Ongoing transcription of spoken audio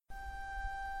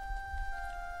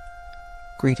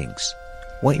Greetings.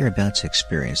 What you're about to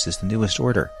experience is the newest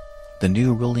order, the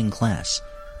new ruling class,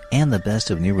 and the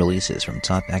best of new releases from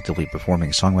top actively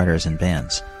performing songwriters and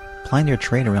bands, plying their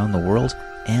trade around the world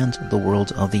and the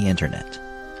world of the internet.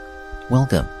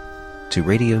 Welcome to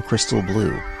Radio Crystal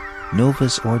Blue,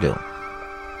 Novus Ordo.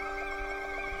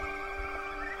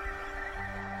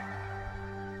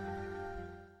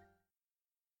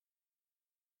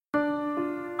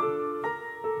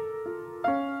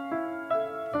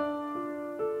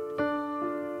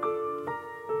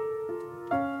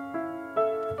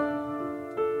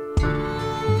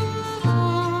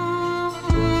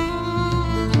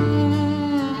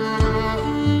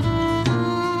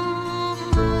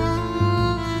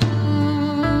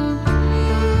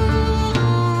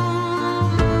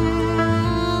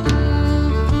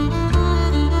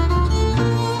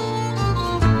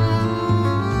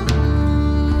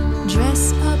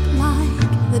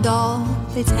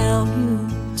 They tell you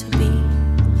to be.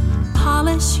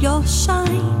 Polish your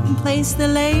shine, place the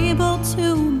label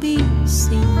to be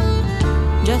seen.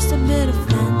 Just a bit of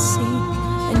fancy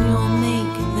and you'll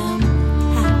make them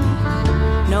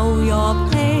happy. Know your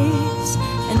place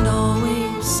and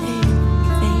always say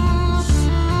things.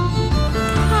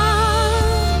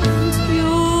 Can't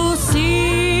you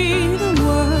see the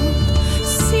world?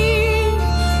 See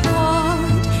what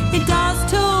it does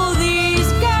to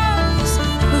these girls?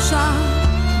 Push up,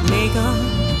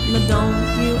 but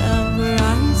don't you ever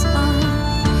rise up.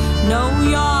 Know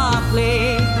your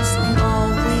place and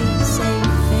always say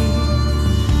faith.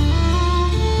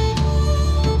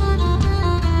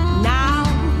 Now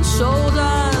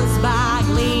shoulders back,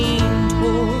 lean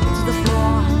towards the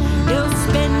floor. He'll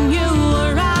spin you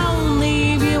around,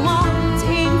 leave you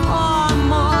wanting for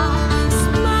more.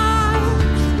 Smile,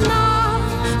 nod,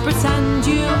 pretend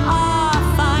you are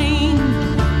fine.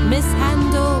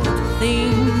 Mishandled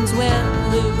things will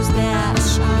lose their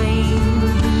shine.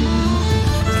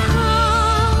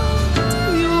 Can't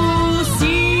you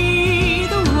see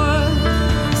the world?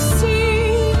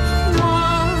 See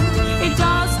what it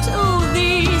does to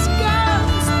these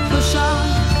girls? Push up,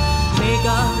 make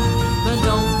up, but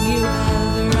don't you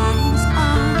ever rise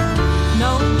up.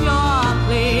 Know your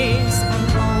place and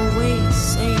always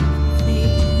say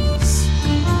things.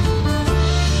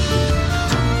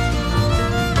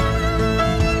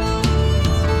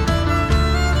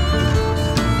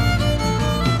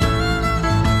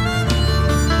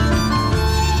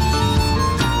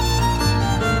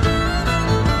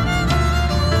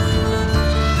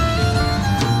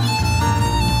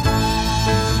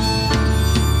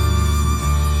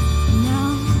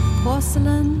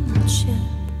 Porcelain will chip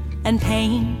and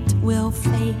paint will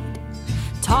fade.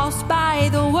 Tossed by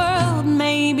the world,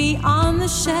 maybe on the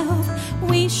shelf.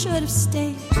 We should have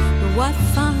stayed, but what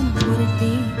fun would it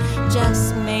be?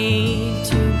 Just made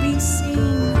to be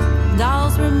seen.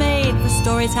 Dolls were made for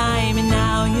story time, and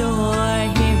now you're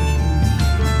hearing me.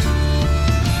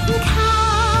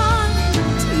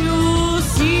 Can't you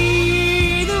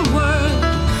see the world?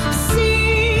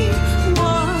 See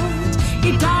what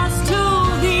it does to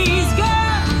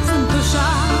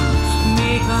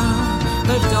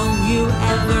but don't you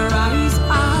ever rise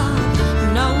up.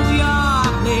 Know your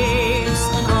place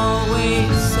and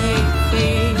always say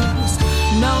face.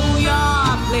 Know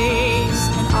your place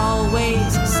and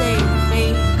always say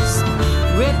face.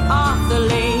 Rip off the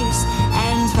lace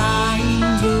and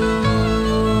find your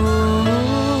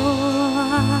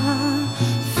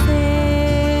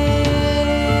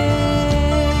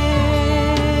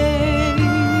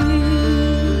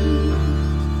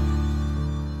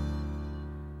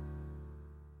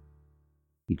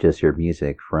You just heard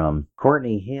music from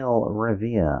Courtney Hale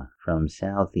Revilla from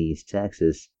Southeast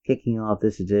Texas, kicking off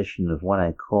this edition of what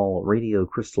I call Radio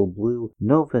Crystal Blue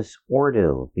Novus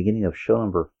Ordo, beginning of show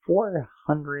number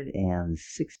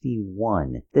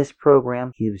 461. This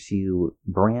program gives you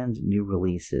brand new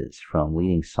releases from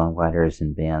leading songwriters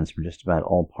and bands from just about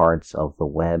all parts of the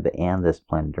web and this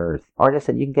planet Earth. Artists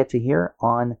that you can get to hear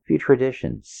on future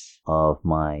editions of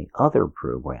my other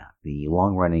program, the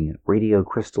long-running Radio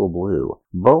Crystal Blue.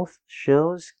 Both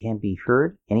shows can be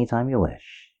heard anytime you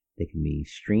wish. They can be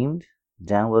streamed,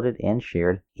 downloaded, and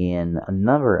shared in a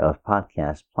number of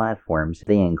podcast platforms.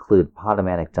 They include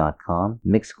Podomatic.com,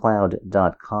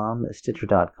 Mixcloud.com,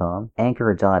 Stitcher.com,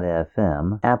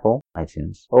 Anchor.fm, Apple,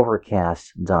 iTunes,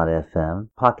 Overcast.fm,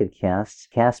 Pocket Casts,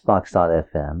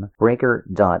 Castbox.fm,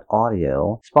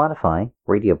 Breaker.audio, Spotify,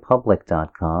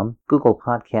 RadioPublic.com, Google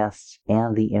Podcasts,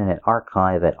 and the Internet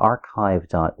Archive at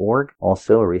archive.org.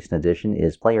 Also, a recent addition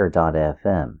is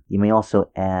Player.fm. You may also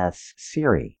ask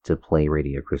Siri to play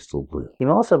Radio Crystal Blue. You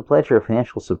may also pledge your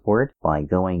financial support by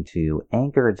going to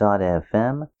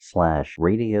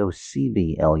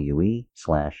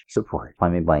anchor.fm/radiocblue/support.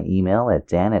 Find me by email at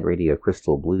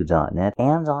dan@radiocrystalblue.net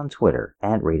and on Twitter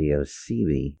at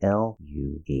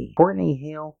radiocblue. Courtney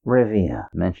Hale Revilla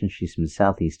mentioned she's from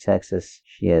Southeast Texas.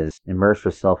 She has immersed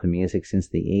herself in music since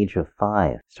the age of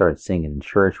 5, started singing in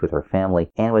church with her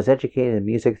family, and was educated in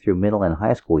music through middle and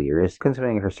high school years,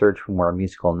 continuing her search for more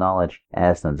musical knowledge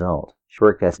as an adult. She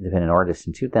worked as an independent artist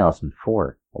in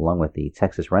 2004, along with the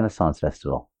Texas Renaissance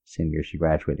Festival, same year she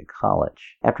graduated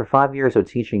college. After 5 years of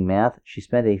teaching math, she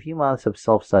spent a few months of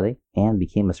self-study and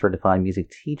became a certified music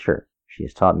teacher. She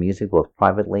has taught music both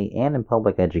privately and in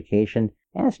public education,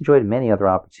 and has enjoyed many other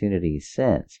opportunities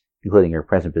since, including her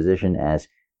present position as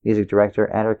music director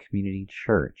at her community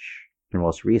church. Her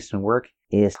most recent work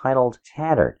is titled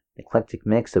Tattered, an eclectic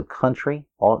mix of country,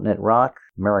 alternate rock,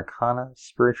 Americana,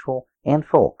 spiritual, and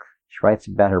folk. She writes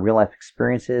about her real-life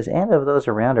experiences and of those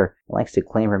around her, and likes to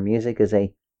claim her music is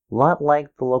a lot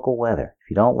like the local weather. If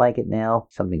you don't like it now,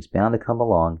 something's bound to come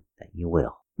along that you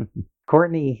will.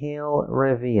 Courtney Hale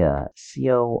Revilla,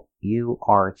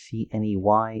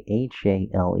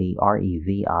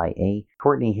 CourtneyHaleRevia,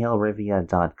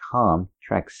 CourtneyHaleRevia.com.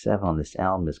 Track 7 on this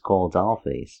album is called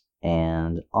Dollface.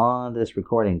 And on this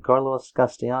recording, Carlos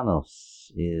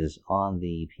Castellanos is on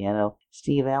the piano,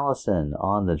 Steve Allison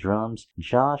on the drums,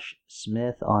 Josh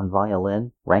Smith on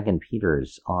violin, Rankin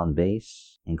Peters on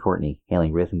bass, and Courtney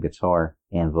hailing rhythm guitar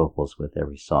and vocals with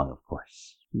every song, of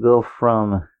course. Go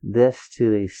from this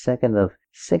to the second of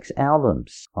 6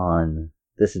 albums on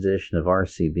this edition of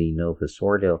RCB Novus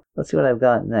Ordo. Let's see what I've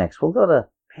got next. We'll go to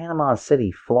Panama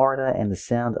City, Florida, and the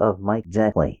sound of Mike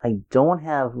Deckley. I don't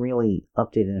have really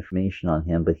updated information on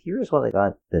him, but here's what I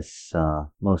got this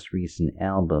most recent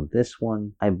album. This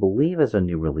one, I believe, is a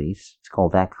new release. It's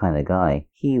called That Kind of Guy.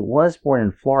 He was born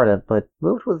in Florida, but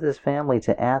moved with his family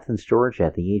to Athens, Georgia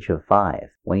at the age of 5.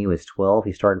 When he was 12,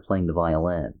 he started playing the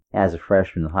violin. As a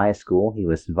freshman in high school, he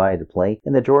was invited to play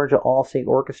in the Georgia All-State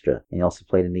Orchestra, and he also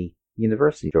played in the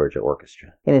University of Georgia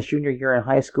Orchestra. In his junior year in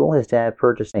high school, his dad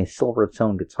purchased a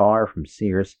silver-toned guitar from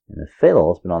Sears, and the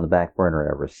fiddle has been on the back burner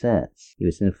ever since. He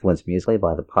was influenced musically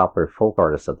by the popular folk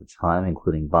artists of the time,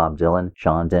 including Bob Dylan,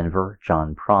 John Denver,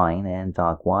 John Prine, and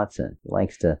Doc Watson. He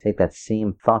likes to take that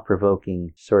same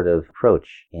thought-provoking sort of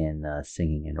approach in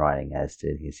singing and writing, as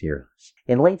did his heroes.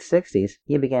 In the late 60s,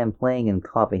 he began playing in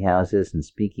coffee houses and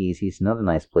speakeasies and other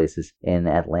nice places in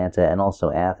Atlanta and also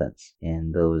Athens.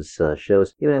 And those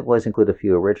shows, even if it was include a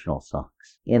few original songs.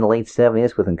 In the late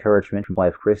 70s, with encouragement from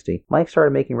wife Christy, Mike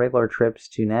started making regular trips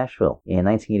to Nashville. In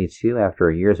 1982, after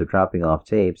years of dropping off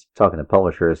tapes, talking to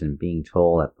publishers, and being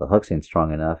told that the hooks ain't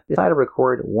strong enough, he decided to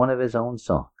record one of his own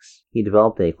songs. He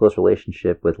developed a close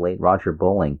relationship with late Roger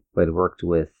Bowling, who had worked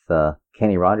with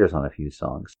Kenny Rogers on a few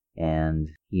songs, and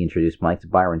he introduced Mike to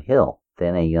Byron Hill,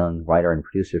 then a young writer and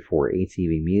producer for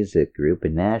ATV Music Group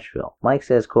in Nashville. Mike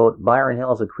says, quote, Byron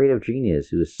Hill is a creative genius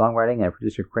whose songwriting and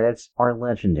producer credits are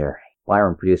legendary.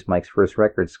 Byron produced Mike's first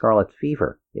record, Scarlet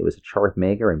Fever. It was a chart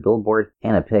maker in Billboard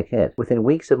and a pick hit. Within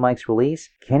weeks of Mike's release,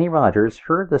 Kenny Rogers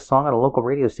heard the song on a local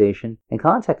radio station and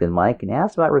contacted Mike and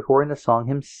asked about recording the song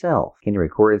himself. Kenny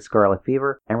recorded Scarlet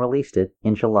Fever and released it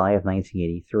in July of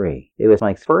 1983. It was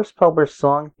Mike's first published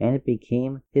song, and it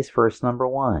became his first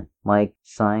 #1. Mike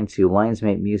signed to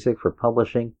Lionsmate Music for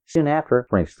publishing soon after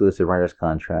for an exclusive writer's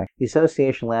contract. The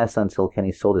association lasted until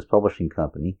Kenny sold his publishing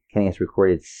company. Kenny has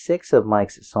recorded 6 of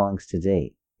Mike's songs to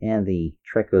date. And the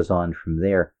trek goes on from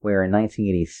there, where in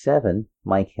 1987,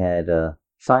 Mike had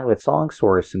signed with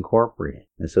SongSource Incorporated,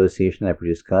 an association that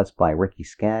produced cuts by Ricky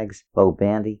Skaggs, Bo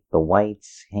Bandy, The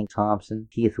Whites, Hank Thompson,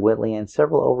 Keith Whitley, and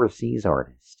several overseas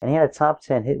artists. And he had a top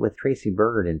 10 hit with Tracy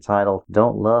Byrd entitled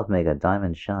Don't Love Make a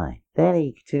Diamond Shine. Then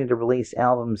he continued to release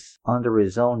albums under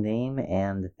his own name,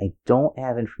 and I don't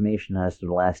have information as to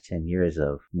the last 10 years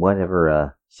of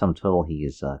whatever sum total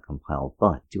he's compiled,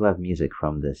 but do have music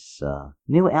from this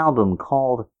new album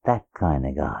called That Kind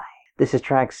of Guy. This is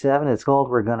track 7. It's called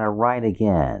We're Gonna Ride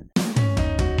Again.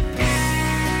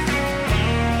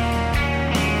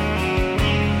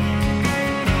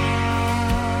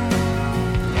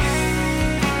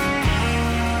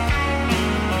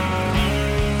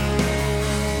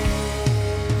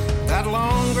 That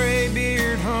long gray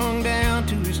beard hung down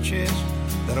to his chest.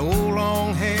 That old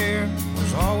long hair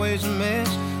was always a mess.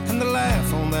 And the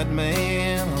laugh on that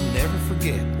man, I'll never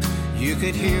forget. You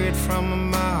could hear it from a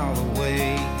mile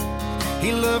away.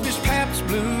 He loved his Pabst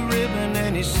Blue Ribbon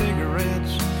and his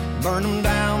cigarettes. Burn them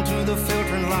down to the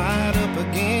filter and light up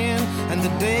again. And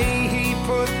the day he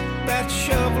put that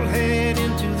shovel head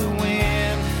into the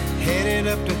wind, headed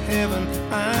up to heaven,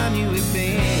 I knew he'd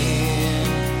been.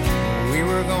 We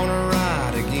were gonna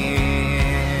ride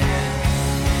again.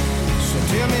 So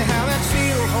tell me how that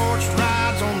steel horse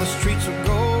rides on the streets of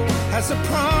gold. Has the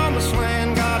promised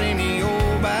land got any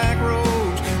old back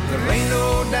roads? There ain't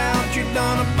no doubt you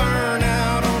done a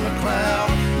burnout on the cloud.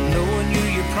 Knowing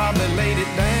you probably laid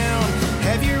it down.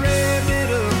 Have you revved it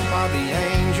up while the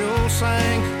angels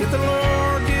sang? Did the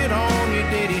Lord get on you?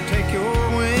 Did he take your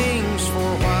wings for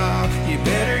a while? You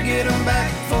better get them back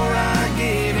before I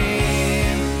get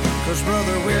in. 'Cause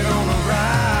brother, we're gonna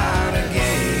ride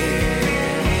again.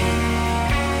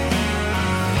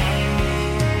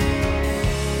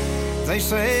 They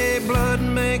say blood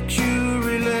makes you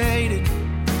related,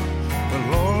 but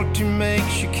loyalty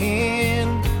makes you kin.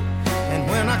 And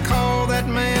when I call that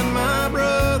man my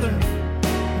brother,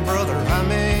 I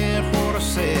meant what I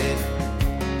said.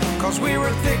 'Cause we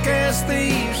were thick as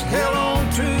thieves, held on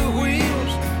two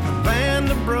wheels. A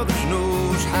band of brothers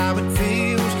knows how it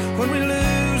feels. When we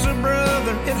lose a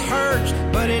brother, it hurts,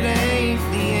 but it ain't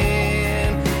the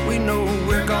end. We know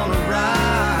we're gonna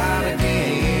ride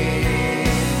again.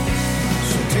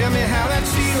 So tell me how that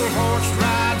steel horse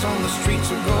rides on the streets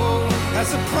of gold.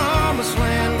 Has the promised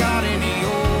land got any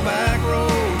old back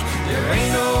roads? There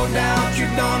ain't no doubt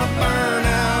you're gonna burn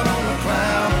out on the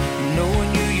cloud. Knowing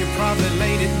you probably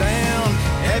laid it down.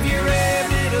 Have you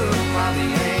revved it up while the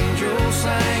angels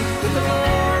sang? Did the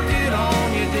Lord get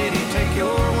on you? Did he take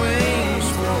your wings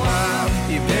for a while?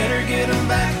 You better get them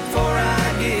back before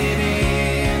I get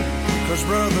in. 'Cause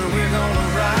brother, we're gonna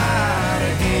ride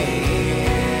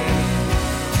again.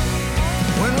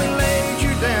 When we laid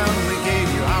you down, we gave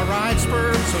you our right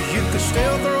spur so you could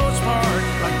still throw a spark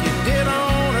like you did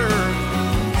on earth.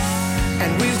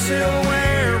 And we still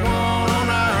wear one on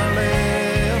our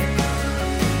left,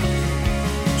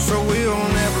 so we'll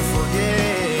never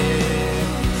forget.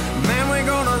 Man, we're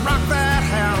gonna rock that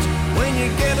house when you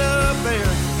get up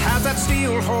there. How's that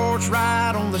steel horse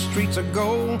ride on the streets of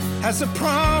gold? Has the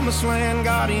promised land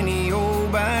got any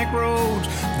old back roads?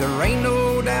 There ain't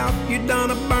no doubt you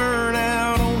done a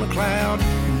burnout on the cloud.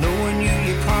 Knowing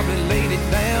you probably laid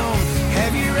it down.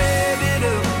 Have you revved it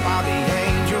up while the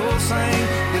angels sang?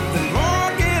 Did the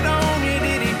Lord get on you?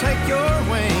 Did he take your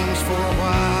wings for a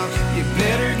while? You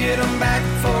better get them back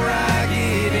before I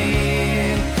get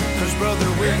in. 'Cause brother,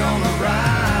 we're gonna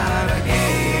ride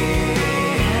again.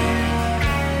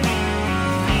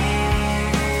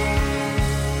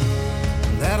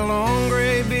 That long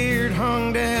gray beard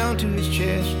hung down to his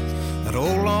chest. That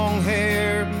old long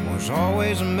hair was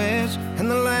always a mess. And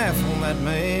the laugh on that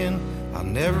man, I'll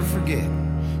never forget.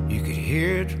 You could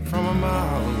hear it from a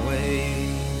mile away.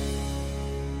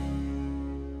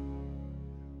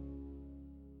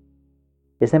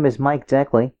 His name is Mike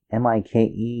Deckley.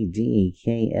 MikeDekle.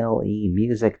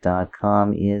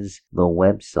 Music.com is the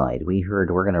website. We heard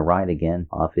We're Gonna Ride Again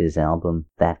off his album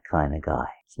That Kind of Guy.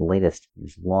 It's the latest in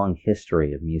his long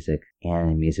history of music and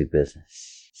in music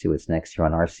business. See what's next here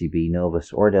on RCB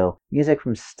Novus Ordo. Music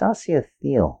from Stasia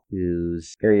Thiel,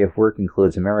 whose area of work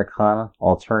includes Americana,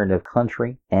 alternative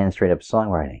country, and straight-up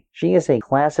songwriting. She is a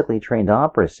classically trained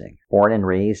opera singer, born and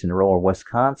raised in rural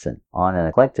Wisconsin, on an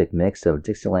eclectic mix of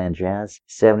Dixieland jazz,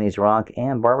 70s rock,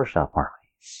 and barbershop harmonies.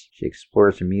 She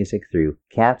explores her music through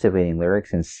captivating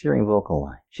lyrics and searing vocal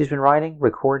lines. She's been writing,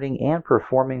 recording, and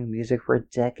performing music for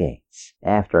decades.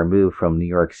 After her move from New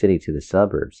York City to the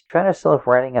suburbs, she found herself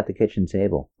writing at the kitchen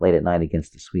table, late at night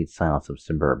against the sweet silence of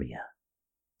suburbia.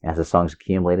 As the songs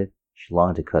accumulated, she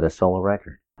longed to cut a solo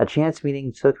record. A chance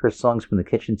meeting took her songs from the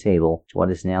kitchen table to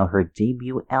what is now her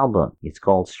debut album. It's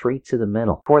called Straight to the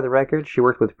Middle. For the record, she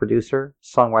worked with producer,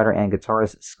 songwriter, and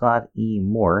guitarist Scott E.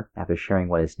 Moore after sharing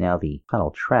what is now the title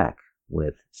track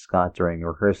with Scott during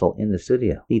rehearsal in the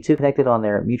studio. The two connected on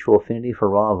their mutual affinity for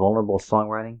raw, vulnerable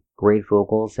songwriting, great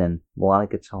vocals, and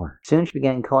melodic guitar. Soon she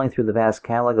began calling through the vast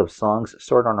catalog of songs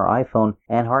stored on her iPhone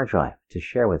and hard drive to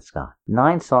share with Scott.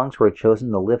 9 songs were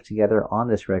chosen to live together on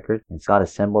this record, and Scott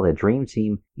assembled a dream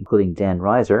team including Dan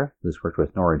Reiser, who's worked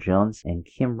with Nora Jones, and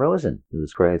Kim Rosen,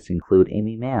 whose credits include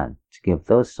Amy Mann, to give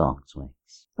those songs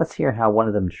wings. Let's hear how one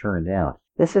of them turned out.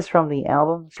 This is from the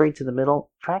album Straight to the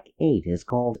Middle. Track 8 is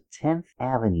called 10th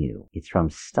Avenue. It's from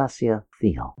Stasia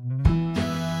Thiel.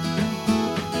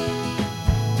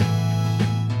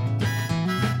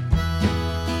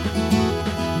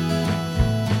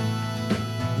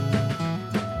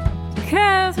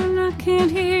 Catherine, I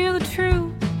can't hear the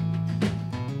truth.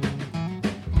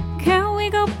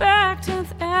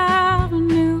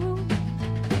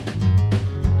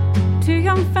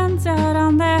 young fans out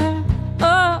on there.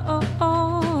 Oh, oh,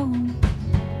 oh.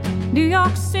 New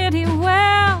York City,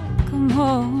 welcome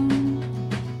home.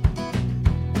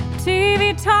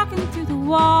 TV talking through the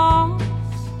walls.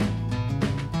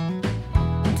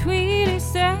 Tweety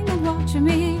singing, watching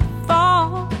me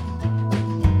fall.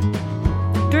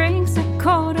 Drinks at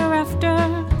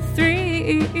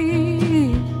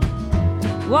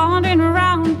 3:15. Wandering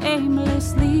around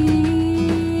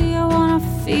aimlessly. I wanna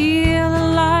feel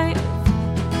alive.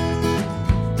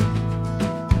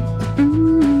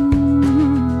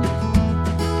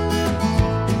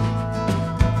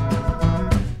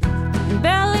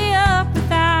 Belly up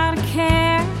without a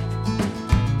care.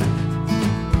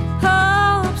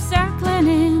 Hope circling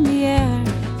in the air.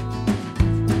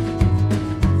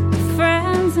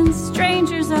 Friends and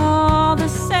strangers all the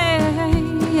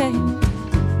same.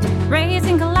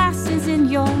 Raising glasses in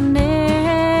your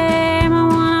name. I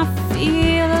wanna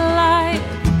feel alive.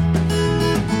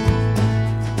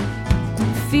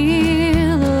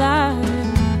 Feel alive.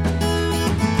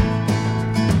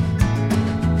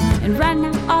 And right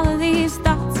now all of these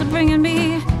thoughts are bringing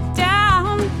me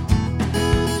down.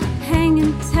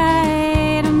 Hanging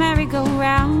tight, a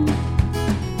merry-go-round.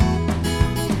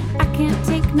 I can't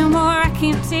take no more, I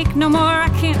can't take no more, I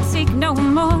can't take no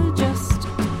more. Just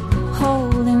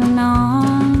holding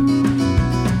on.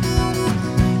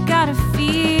 Gotta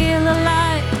feel alive.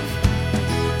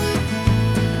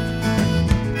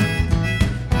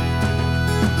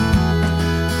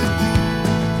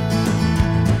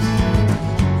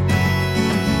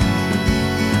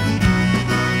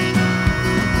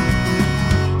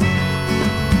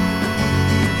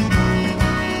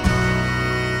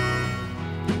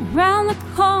 Around the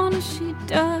corner she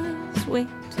does wait.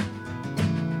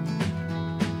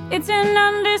 It's an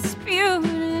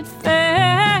undisputed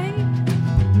fate.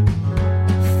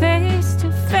 Face to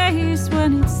face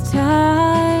when it's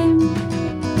time.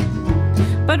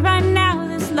 But right now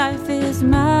this life is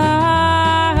mine.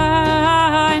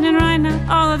 And right now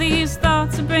all of these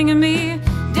thoughts are bringing me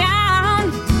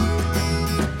down.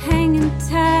 Hanging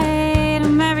tight, a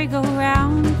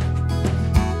merry-go-round.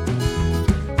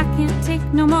 I can't take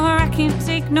no more, I can't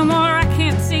take no more, I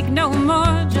can't take no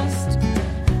more. Just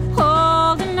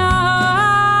holding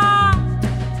on.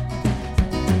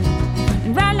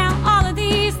 And right now all of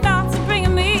these thoughts are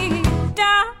bringing me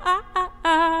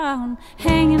down.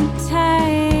 Hanging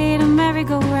tight, a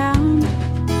merry-go-round.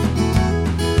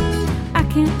 I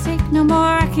can't take no more,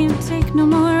 I can't take no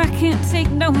more, I can't take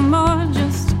no more.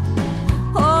 Just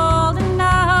holding on.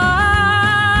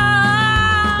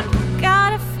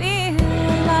 Gotta feel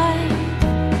alive.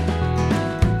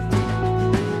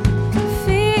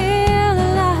 Feel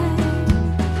alive.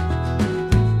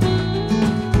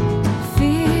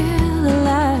 Feel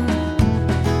alive.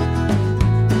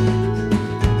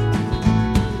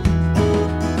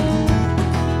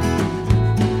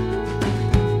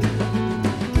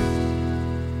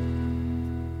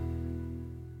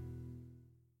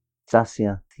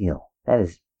 Stasia Thiel. That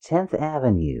is 10th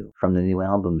Avenue from the new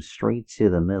album Straight to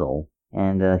the Middle.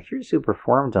 And here's who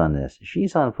performed on this.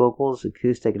 She's on vocals,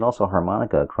 acoustic, and also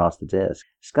harmonica across the disc.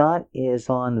 Scott is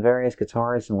on various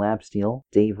guitars and lap steel.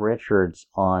 Dave Richards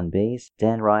on bass.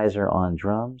 Dan Reiser on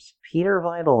drums. Peter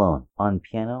Vidalone on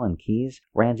piano and keys.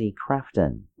 Randy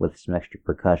Crafton with some extra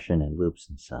percussion and loops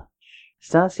and such.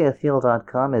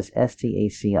 StasiaThiel.com is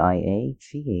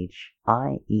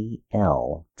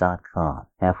StasiaThiel.com.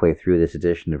 Halfway through this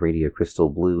edition of Radio Crystal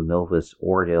Blue, Novus,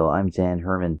 Ordo, I'm Dan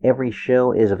Herman. Every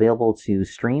show is available to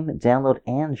stream, download,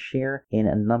 and share in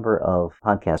a number of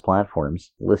podcast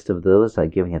platforms. A list of those I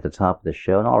give you at the top of the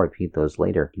show, and I'll repeat those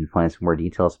later. You can find some more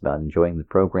details about enjoying the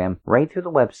program right through the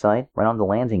website, right on the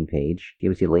landing page. It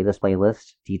gives you the latest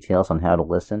playlist, details on how to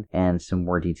listen, and some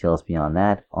more details beyond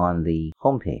that on the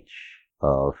homepage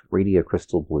of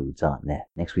RadioCrystalBlue.net.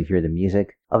 Next we hear the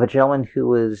music of a gentleman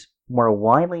who is more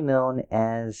widely known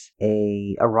as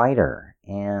a writer.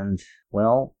 And,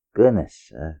 well,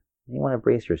 goodness, you want to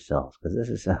brace yourselves, because this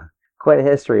is quite a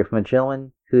history from a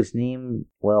gentleman whose name,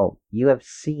 well, you have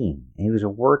seen, and whose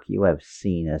work you have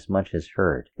seen as much as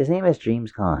heard. His name is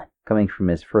James Caan. Coming from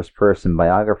his first-person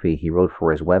biography he wrote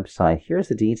for his website, here's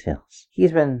the details.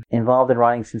 He's been involved in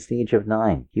writing since the age of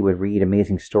 9. He would read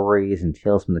amazing stories and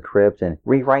tales from the crypt and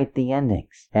rewrite the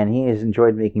endings. And he has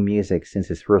enjoyed making music since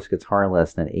his first guitar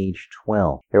lesson at age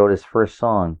 12. He wrote his first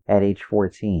song at age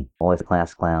 14. Always a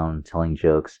class clown, telling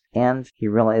jokes. And he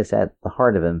realized at the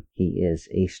heart of him, he is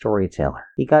a storyteller.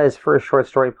 He got his first short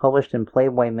story published in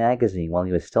Playboy magazine while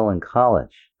he was still in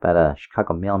college, about a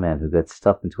Chicago mailman who got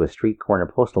stuffed into a street corner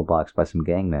postal box by some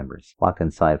gang members, locked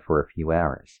inside for a few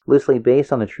hours. Loosely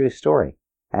based on a true story.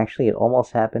 Actually, it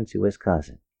almost happened to his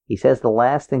cousin. He says the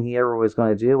last thing he ever was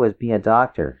going to do was be a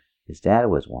doctor. His dad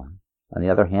was one. On the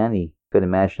other hand, he could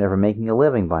imagine ever making a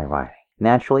living by writing.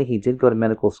 Naturally, he did go to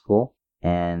medical school,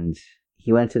 and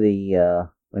he went to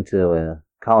a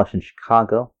college in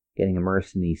Chicago, getting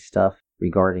immersed in the stuff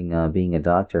regarding being a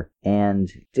doctor,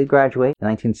 and did graduate in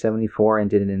 1974 and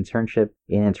did an internship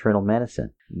in internal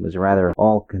medicine. It was a rather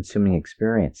all-consuming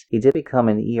experience. He did become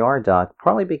an ER doc,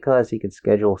 probably because he could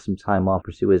schedule some time off to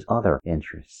pursue his other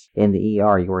interests. In the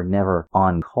ER, you were never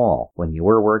on call. When you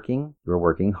were working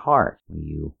hard. When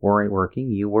you weren't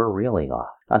working, you were really off,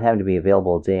 not having to be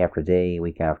available day after day,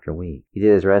 week after week. He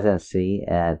did his residency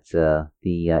at the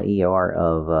ER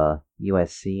of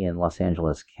USC in Los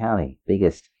Angeles County,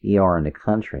 biggest ER in the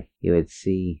country. You would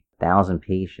see 1,000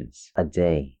 patients a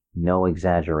day, no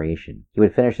exaggeration. He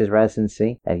would finish his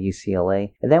residency at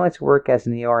UCLA and then went to work as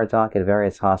an ER doc at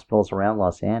various hospitals around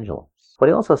Los Angeles. But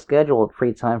he also scheduled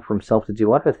free time for himself to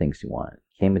do other things he wanted.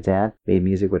 Became a dad, made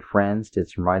music with friends, did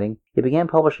some writing. He began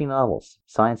publishing novels,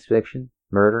 science fiction,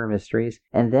 murder, mysteries,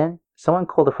 and then someone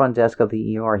called the front desk of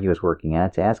the ER he was working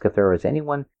at to ask if there was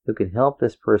anyone who could help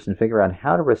this person figure out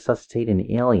how to resuscitate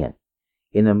an alien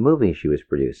in a movie she was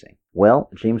producing. Well,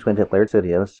 James went to Laird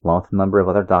Studios, along with a number of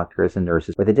other doctors and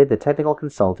nurses, where they did the technical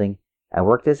consulting and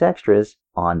worked as extras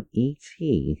on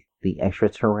E.T. the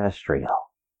Extraterrestrial.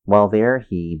 While there,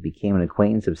 he became an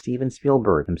acquaintance of Steven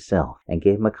Spielberg himself and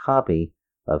gave him a copy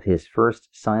of his first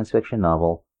science fiction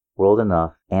novel, World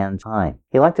Enough and Time.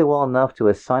 He liked it well enough to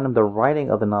assign him the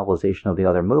writing of the novelization of the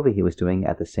other movie he was doing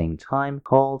at the same time,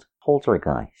 called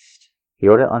Poltergeist. He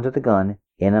wrote it under the gun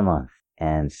in a month,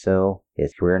 and so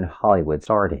his career in Hollywood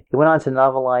started. He went on to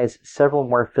novelize several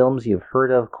more films you've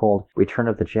heard of, called Return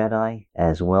of the Jedi,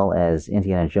 as well as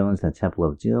Indiana Jones and the Temple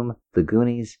of Doom, The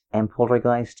Goonies, and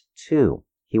Poltergeist 2.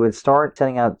 He would start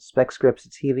sending out spec scripts to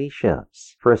TV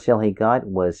shows. First sale he got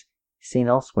was Seen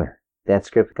Elsewhere. That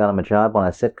script got him a job on a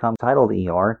sitcom titled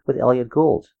ER with Elliot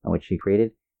Gould, on which he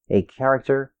created a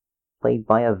character played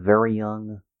by a very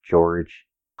young George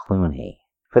Clooney.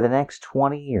 For the next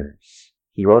 20 years,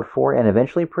 he wrote for and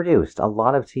eventually produced a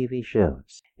lot of TV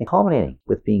shows, and culminating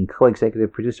with being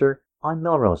co-executive producer on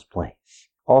Melrose Place.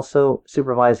 Also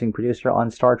supervising producer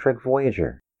on Star Trek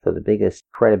Voyager. So the biggest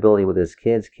credibility with his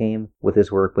kids came with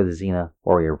his work with Xena,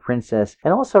 Warrior Princess,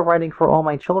 and also writing for All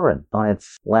My Children on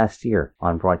its last year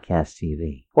on broadcast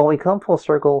TV. Well, we come full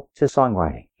circle to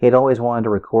songwriting. He had always wanted to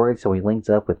record, so he linked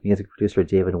up with music producer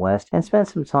David West and spent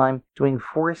some time doing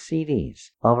 4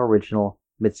 CDs of original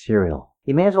material.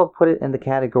 You may as well put it in the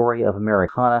category of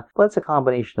Americana, but it's a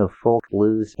combination of folk,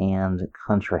 blues, and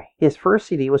country. His first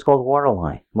CD was called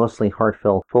Waterline, mostly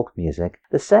heartfelt folk music.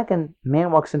 The second, Man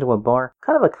Walks Into a Bar,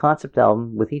 kind of a concept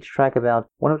album with each track about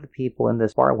one of the people in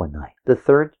this bar one night. The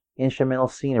third, Instrumental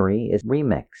Scenery, is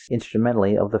remixed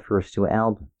instrumentally of the first 2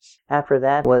 albums. After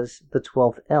that was The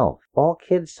 12th Elf, all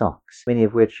kids' songs, many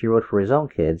of which he wrote for his own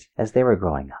kids as they were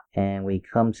growing up. And we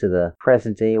come to the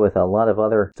present day with a lot of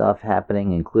other stuff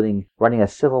happening, including writing a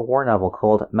Civil War novel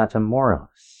called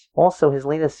Matamoros. Also, his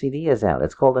latest CD is out.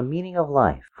 It's called The Meaning of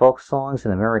Life, folk songs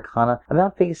and Americana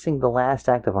about facing the last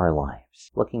act of our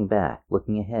lives, looking back,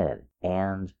 looking ahead,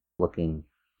 and looking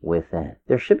within.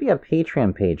 There should be a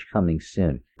Patreon page coming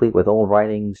soon, complete with old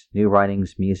writings, new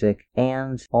writings, music,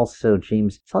 and also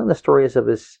James telling the stories of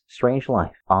his strange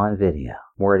life on video.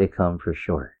 More to come for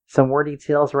sure. Some more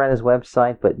details are at his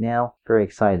website, but now very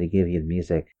excited to give you the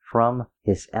music from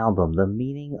his album, The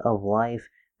Meaning of Life.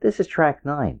 This is track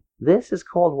 9. This is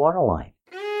called Waterline.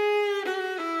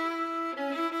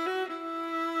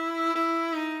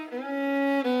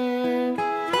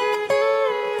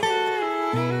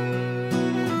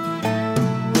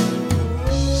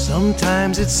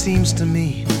 Sometimes it seems to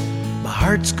me my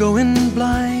heart's going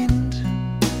blind,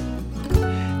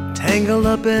 tangled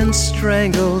up and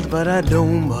strangled, but I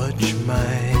don't much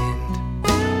mind.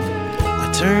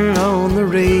 I turn on the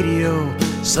radio,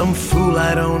 some fool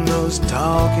I don't know's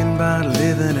talking about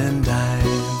living and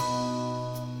dying.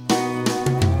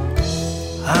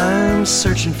 I'm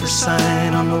searching for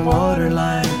sign on the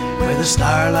waterline where the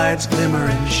starlights glimmer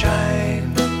and shine.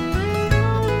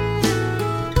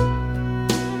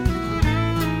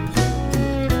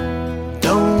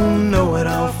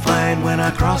 When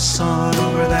I cross on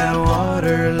over that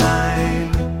water line,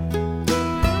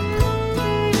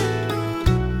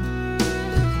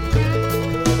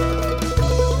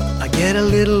 I get a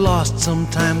little lost,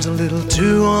 sometimes a little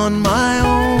too on my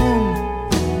own.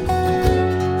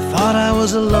 Thought I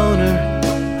was a loner,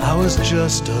 I was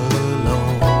just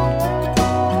alone.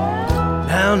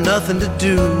 Now nothing to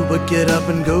do but get up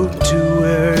and go to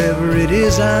wherever it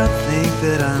is I think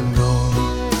that I'm going.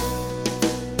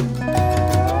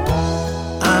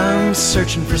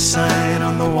 searching for sign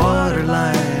on the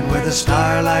waterline where the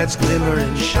starlights glimmer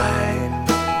and shine.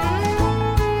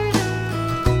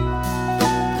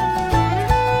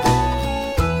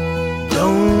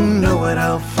 Don't know what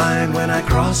I'll find when I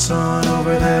cross on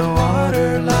over that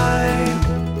waterline.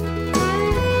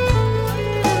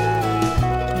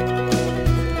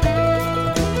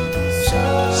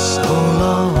 So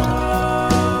long,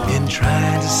 been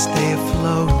trying to stay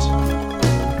afloat.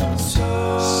 So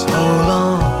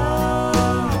long,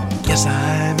 guess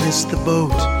I missed the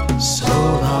boat. So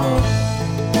long,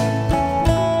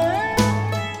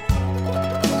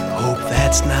 hope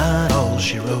that's not all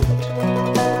she wrote.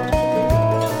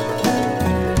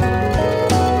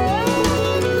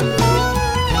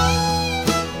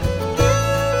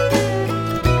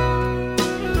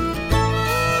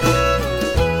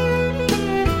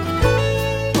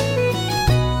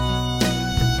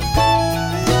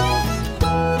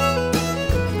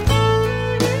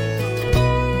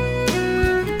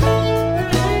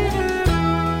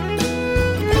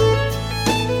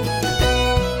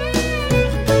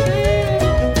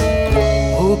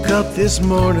 Up this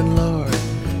morning, Lord,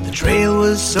 the trail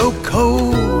was so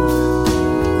cold.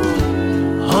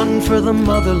 Hunt for the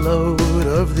mother lode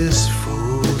of this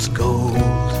fool's gold.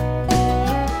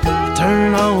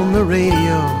 Turn on the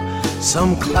radio,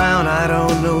 some clown I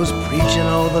don't know's preaching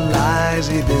all the lies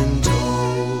he'd been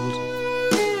told.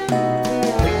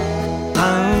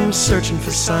 I'm searching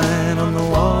for sign on the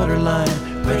waterline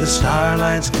where the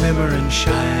starlights glimmer and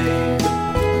shine.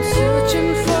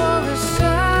 Searching for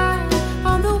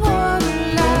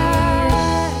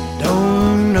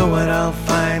what I'll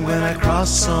find when I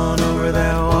cross on over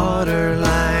that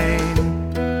waterline.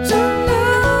 Don't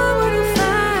know what to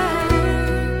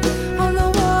find on the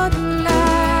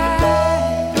waterline.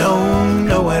 Don't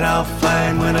know what I'll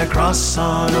find when I cross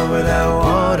on over that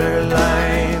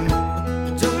waterline.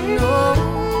 Don't know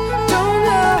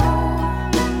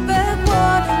that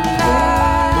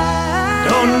waterline.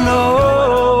 Don't know.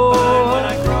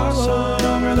 On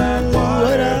over that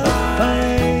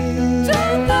waterline.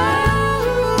 Don't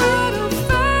know what to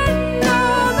find.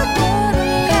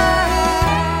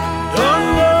 Don't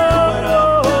know what to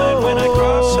find when I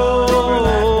cross over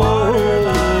that waterline. Don't know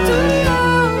what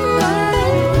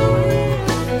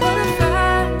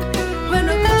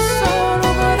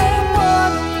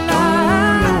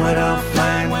I'm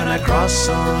going when I cross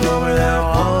over that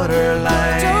waterline.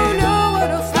 Don't know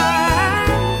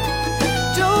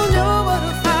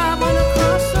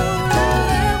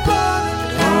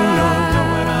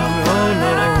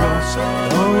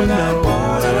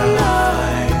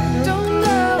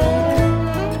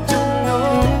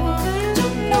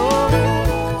I'll find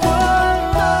over that waterline. Cross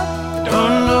on over that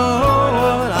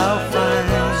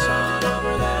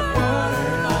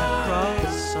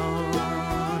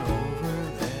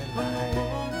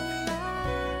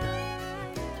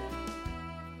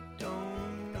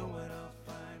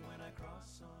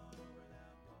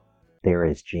There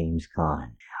is James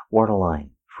Caan,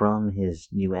 Waterline, from his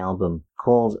new album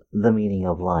called The Meaning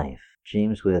of Life.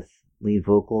 James with lead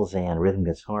vocals and rhythm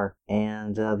guitar,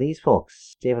 and these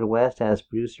folks, David West as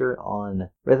producer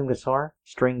on rhythm guitar,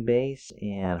 string bass,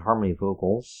 and harmony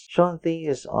vocals, Sean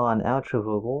Thies on outro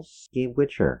vocals, Gabe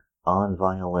Witcher on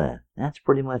violin. That's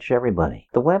pretty much everybody.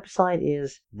 The website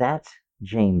is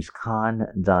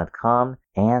thatjamescaan.com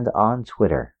and on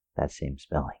Twitter, that same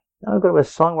spelling. Now we'll go to a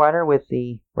songwriter with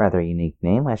the rather unique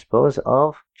name, I suppose,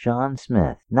 of John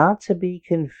Smith. Not to be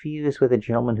confused with a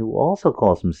gentleman who also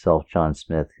calls himself John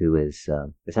Smith, who is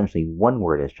essentially one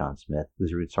word as John Smith,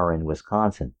 whose roots are in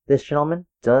Wisconsin. This gentleman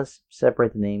does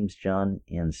separate the names John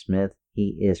and Smith.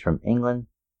 He is from England,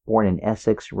 born in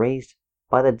Essex, raised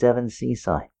by the Devon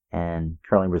seaside, and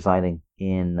currently residing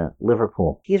in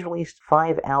Liverpool. He's released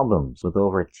 5 albums with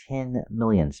over 10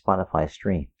 million Spotify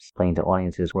streams, playing to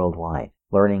audiences worldwide.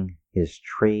 Learning his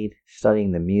trade,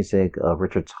 studying the music of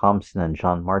Richard Thompson and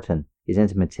John Martin, his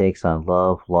intimate takes on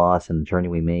love, loss, and the journey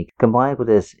we make, combined with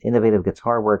his innovative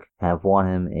guitar work, have won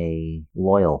him a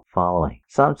loyal following.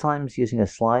 Sometimes using a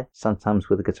slide, sometimes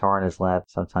with a guitar in his lap,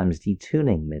 sometimes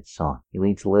detuning mid-song. He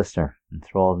leads the listener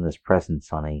enthralled in his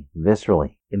presence on a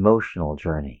viscerally emotional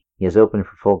journey. He has opened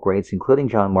for folk greats including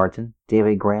John Martin,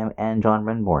 David Graham, and John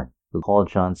Renbourn, who called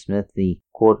John Smith the,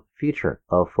 quote, future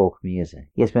of folk music.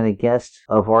 He has been a guest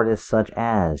of artists such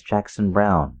as Jackson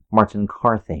Browne, Martin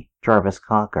Carthy, Jarvis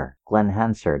Cocker, Glenn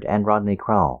Hansard, and Rodney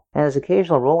Crowell. And his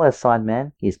occasional role as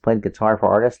sideman, he's played guitar for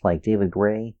artists like David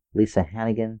Gray, Lisa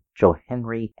Hannigan, Joe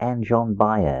Henry, and Joan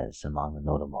Baez, among the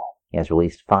notable. He has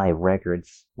released 5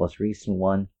 records. Most recent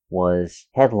one was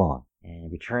Headlong, And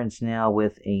it returns now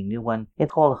with a new one.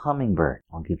 It's called Hummingbird.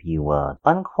 I'll give you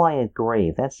Unquiet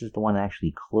Grave. That's just the one that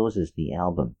actually closes the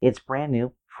album. It's brand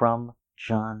new from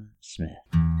John Smith.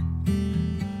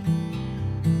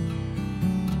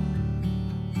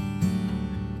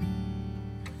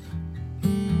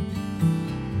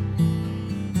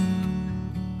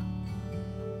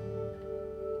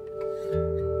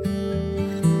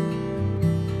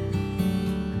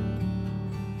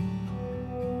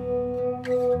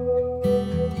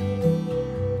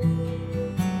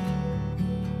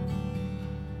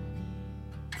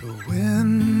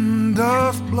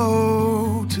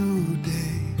 Blow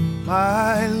today,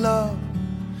 my love,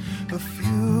 a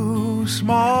few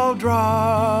small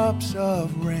drops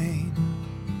of rain.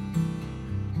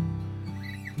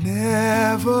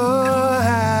 Never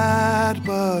had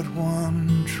but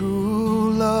one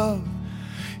true love,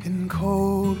 in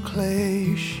cold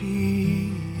clay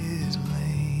she is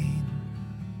lain.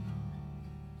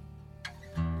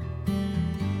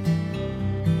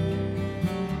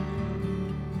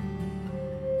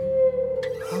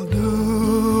 I'll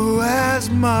do as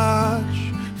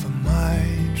much for my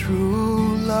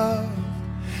true love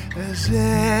as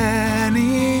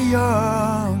any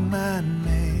young man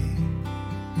may.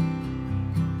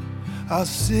 I'll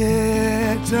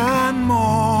sit and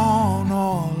mourn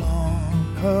all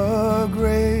on her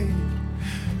grave,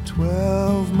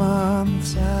 12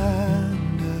 months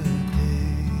and a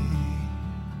day.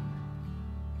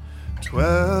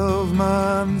 12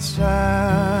 months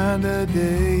and a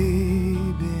day.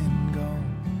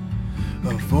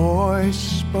 A voice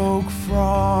spoke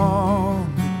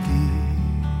from the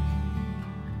deep.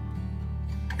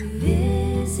 Who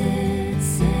is it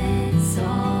sits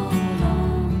all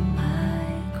on my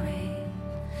grave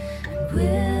and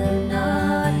will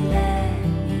not let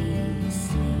me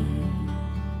sleep?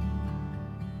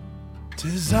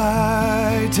 'Tis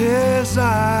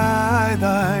I,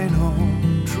 thine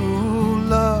own true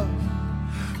love,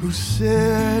 who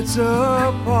sits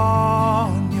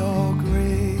upon your grave.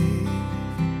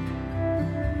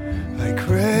 I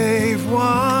crave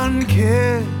one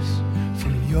kiss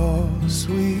from your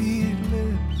sweet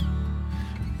lips.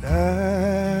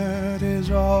 That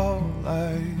is all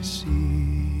I seek.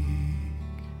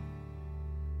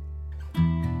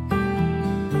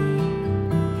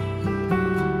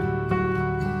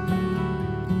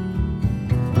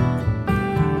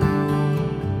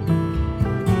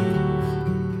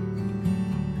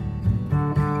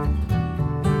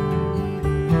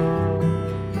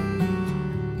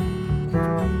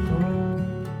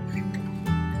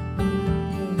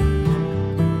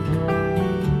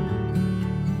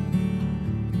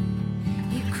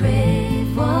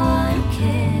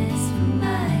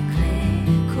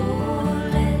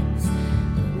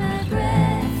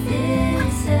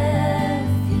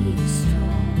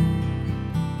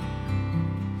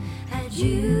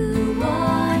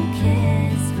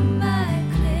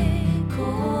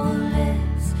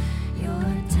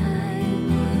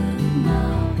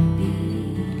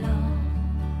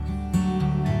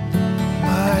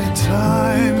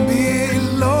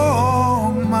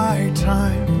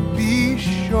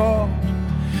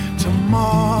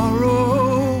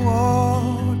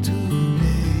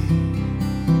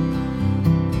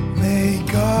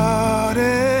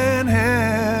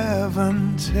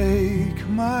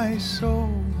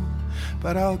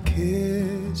 But I'll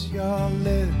kiss your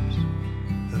lips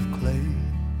of clay.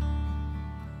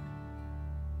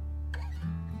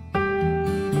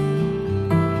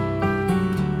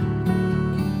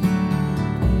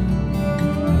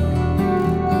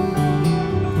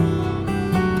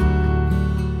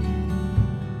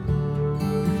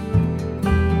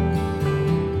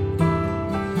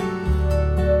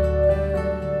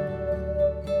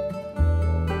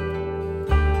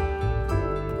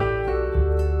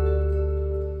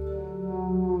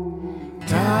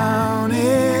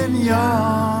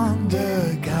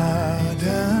 Yonder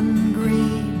garden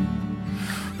green,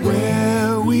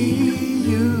 where we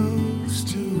used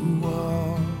to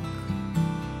walk,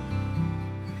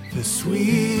 the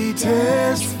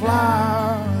sweetest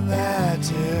flower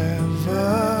that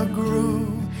ever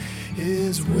grew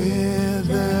is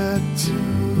withered to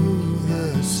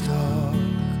the stalk.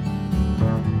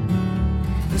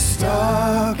 The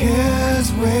stalk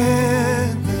is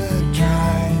withered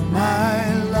dry,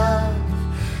 my love.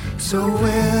 So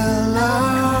will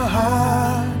our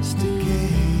hearts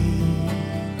decay.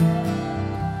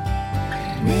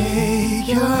 Make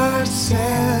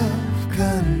yourself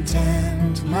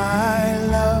content, my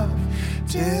love,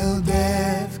 till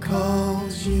death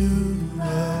calls you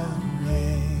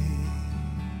away.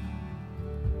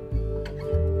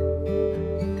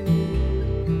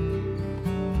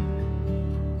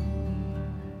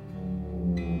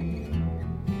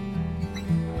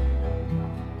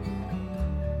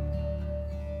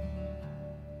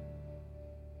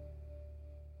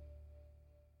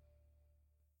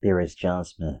 There is John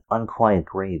Smith. Unquiet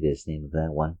Grave is the name of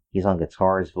that one. He's on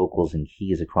guitars, vocals, and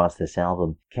keys across this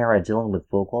album. Cara Dillon with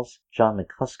vocals, John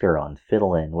McCusker on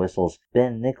fiddle and whistles,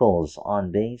 Ben Nichols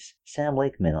on bass, Sam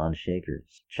Lakeman on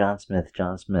shakers. John Smith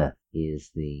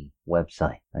is the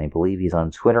website. I believe he's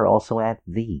on Twitter also at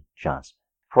the John Smith.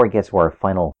 Before we get to our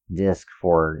final disc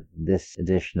for this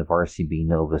edition of RCB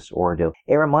Novus Ordo,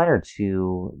 a reminder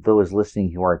to those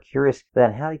listening who are curious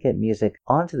about how to get music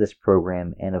onto this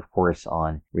program and, of course,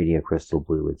 on Radio Crystal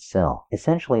Blue itself.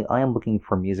 Essentially, I am looking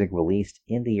for music released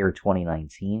in the year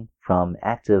 2019 from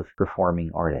active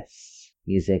performing artists.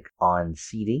 Music on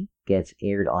CD gets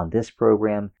aired on this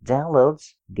program.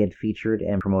 Downloads get featured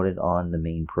and promoted on the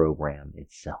main program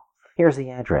itself. Here's the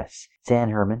address.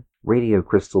 Dan Herman, Radio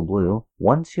Crystal Blue,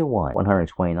 121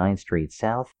 129th Street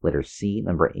South, letter C,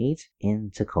 number 8,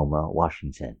 in Tacoma,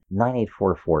 Washington.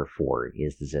 98444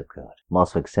 is the zip code. I'm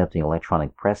also accepting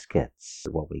electronic press kits,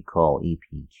 or what we call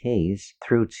EPKs,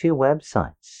 through two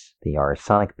websites. They are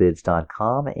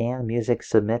sonicbids.com and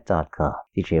musicsubmit.com.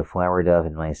 DJ Flower Dove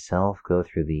and myself go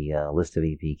through the list of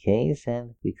EPKs,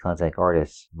 and we contact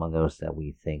artists among those that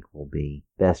we think will be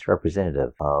best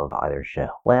representative of either show.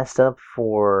 Last up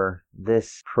for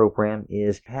this program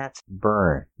is Pat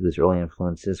Byrne, whose early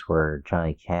influences were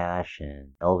Johnny Cash and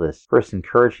Elvis, first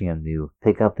encouraging him to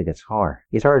pick up the guitar.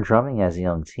 He started drumming as a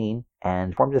young teen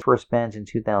and formed his first band in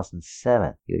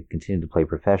 2007. He would continue to play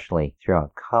professionally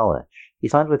throughout college. He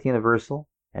signed with Universal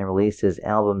and released his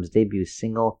album's debut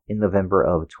single in November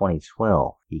of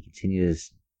 2012. He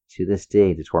continues to this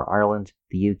day to tour Ireland,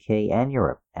 the UK, and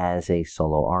Europe as a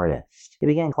solo artist. He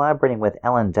began collaborating with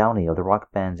Alan Downey of the rock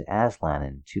band Aslan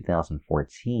in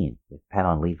 2014. With Pat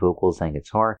on lead vocals and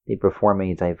guitar, they perform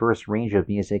a diverse range of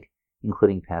music,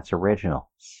 including Pat's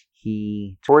originals.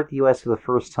 He toured the US for the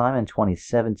first time in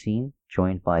 2017,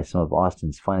 joined by some of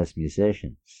Austin's finest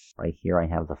musicians. Right here I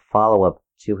have the follow-up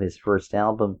to his first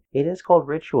album. It is called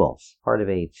Rituals, part of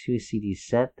a 2-CD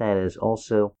set that is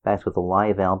also backed with a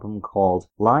live album called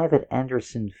Live at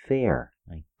Anderson Fair.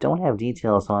 I don't have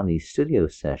details on the studio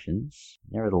sessions.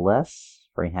 Nevertheless,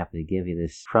 very happy to give you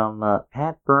this. From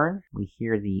Pat Byrne, we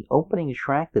hear the opening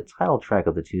track, the title track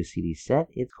of the 2-CD set.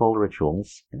 It's called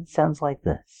Rituals, and it sounds like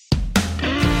this.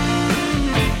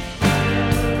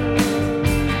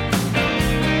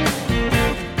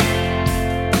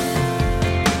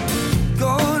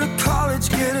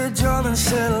 And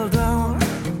settle down.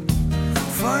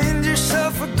 Find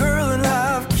yourself a girl and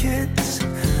have kids.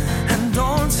 And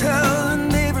don't tell the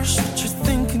neighbors what you're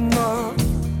thinking of.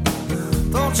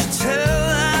 Don't you tell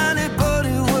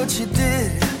anybody what you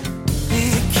did.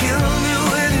 You kill me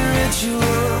with your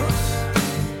rituals.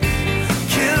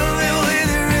 Kill me with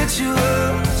your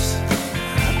rituals.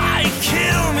 I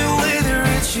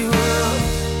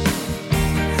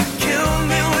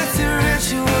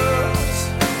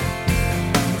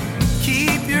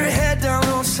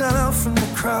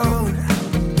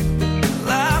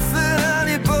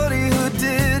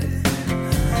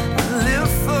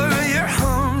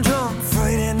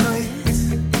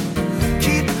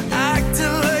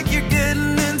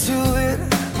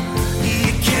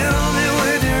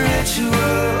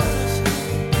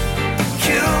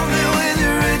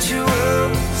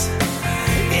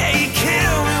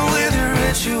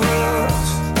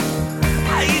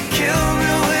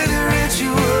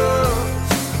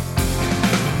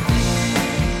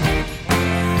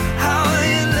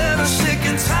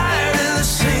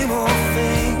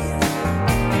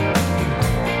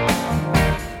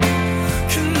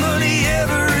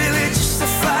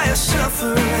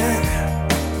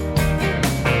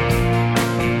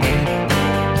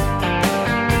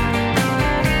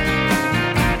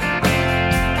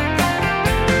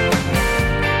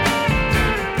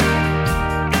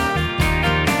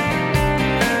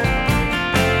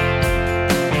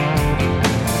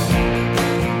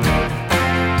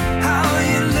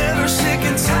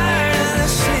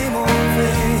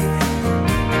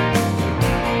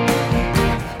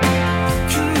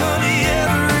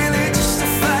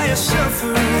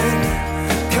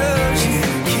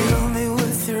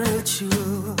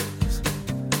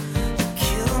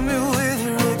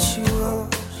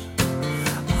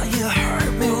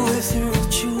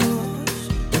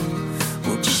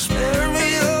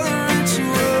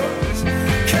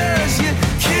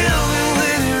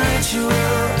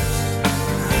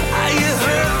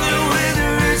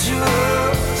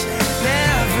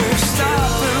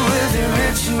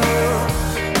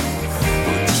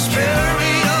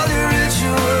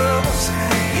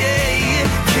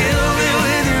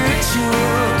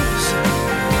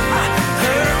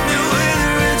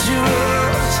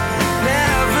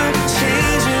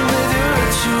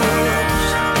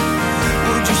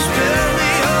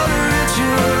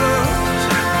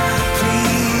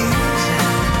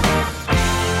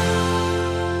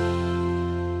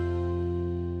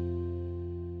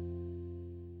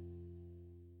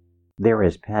there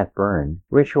is Pat Byrne,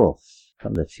 Rituals,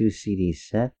 from the 2 CD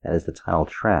set. That is the title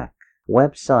track.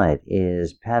 Website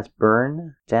is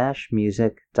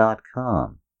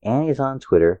patbyrne-music.com. And he's on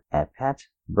Twitter at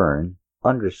patbyrne_,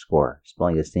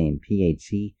 spelling his name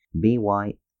Patbyrne.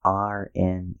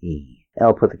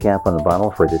 I'll put the cap on the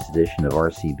bottle for this edition of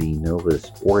RCB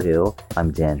Novus Ordo.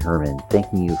 I'm Dan Herman,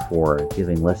 thanking you for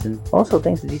giving listen. Also,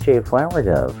 thanks to DJ Flower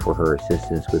Dove for her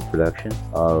assistance with production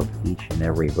of each and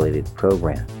every related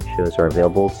program. Shows are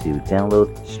available to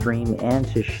download, stream, and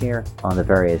to share on the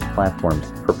various platforms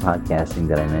for podcasting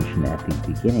that I mentioned at the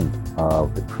beginning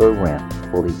of the program.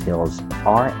 Full details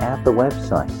are at the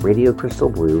website,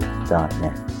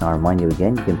 radiocrystalblue.net. Now, I'll remind you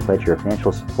again, you can pledge your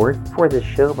financial support for this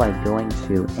show by going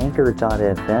to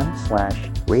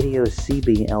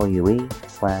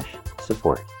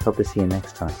anchor.fm/radiocblue/support. Hope to see you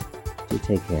next time. Do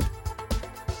take care.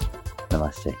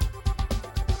 Namaste.